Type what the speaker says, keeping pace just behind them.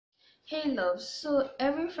Hey love, so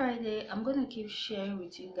every Friday I'm gonna keep sharing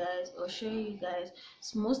with you guys or showing you guys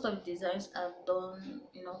most of the designs I've done,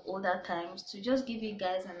 older times, to just give you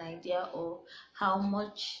guys an idea of how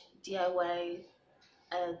much DIY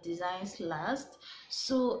designs last.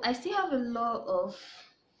 So I still have a lot of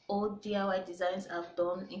old DIY designs I've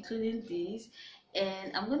done, including these,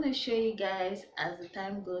 and I'm gonna show you guys as the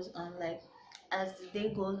time goes on, like as the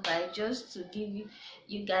day goes by, just to give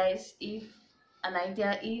you guys if an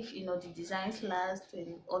idea if the designs last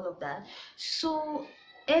and all of that. So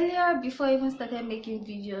earlier, before I even started making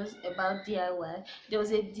videos about DIY, there was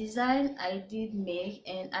a design I did make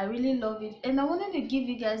and I really love it, and I wanted to give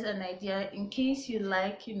you guys an idea in case you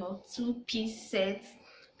like two-piece set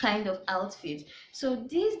kind of outfit. So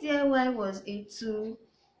this DIY was a two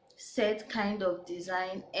set kind of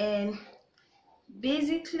design, and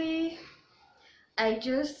basically I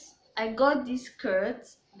got this skirt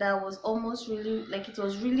that was almost really, like, it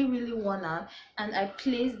was really worn out, and I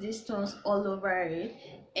placed these stones all over it,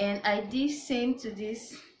 and I did same to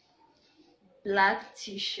this black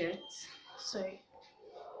t-shirt. Sorry.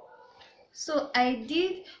 So I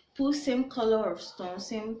did put same color of stones,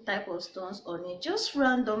 same type of stones on it, just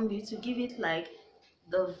randomly to give it like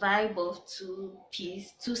the vibe of two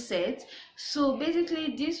set. So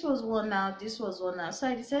basically this was worn out, this was worn out, so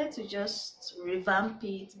I decided to just revamp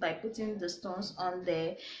it by putting the stones on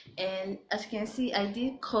there. And as you can see, I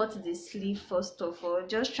did cut the sleeve first of all,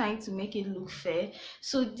 just trying to make it look fair.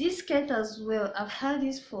 So this skirt as well, I've had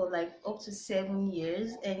this for like up to 7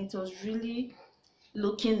 years and it was really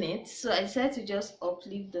looking it, so I decided to just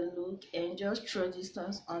uplift the look and just throw these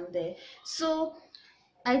stones on there. So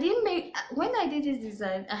I didn't make, when I did this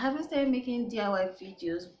design, I haven't started making DIY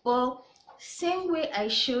videos, but same way I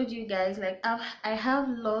showed you guys, like I have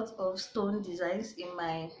lots of stone designs in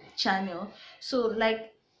my channel. So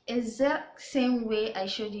like exact same way I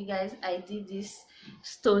showed you guys I did this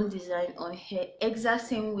stone design on here, exact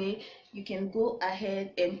same way you can go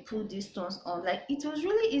ahead and put these stones on. Like, it was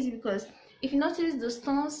really easy because if you notice, the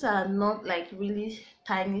stones are not like really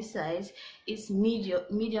tiny size, it's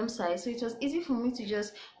medium size, so it was easy for me to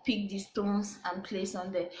just pick the stones and place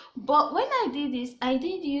on there. But when I did this, I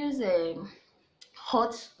did use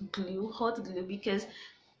hot glue because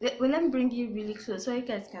let me bring you really close so you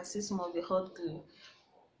guys can see some of the hot glue.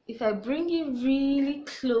 If I bring it really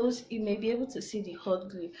close, you may be able to see the hot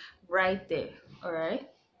glue right there. All right,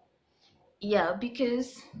 yeah,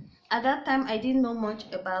 because at that time I didn't know much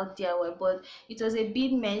about DIY, but it was a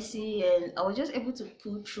bit messy and I was just able to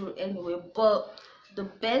pull through anyway. But the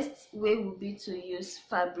best way would be to use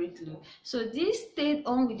fabric glue. So this stayed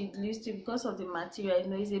on with the glue stick because of the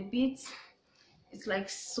material. It's a bit, it's like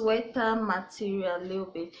sweater material a little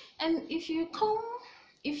bit, and if you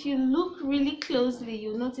look really closely,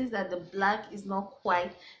 you'll notice that the black is not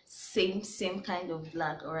quite same kind of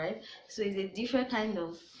black. All right, so it's a different kind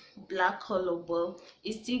of black color, but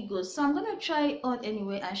it still goes. So I'm gonna try it on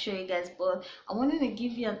anyway and show you guys, but I wanted to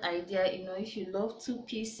give you an idea. If you love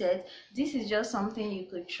two-piece set, this is just something you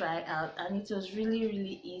could try out, and it was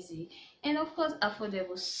really easy and of course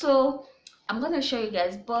affordable. So I'm gonna show you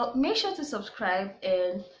guys, but make sure to subscribe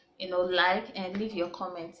and like and leave your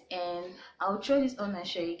comments, and I'll throw this on and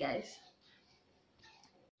show you guys.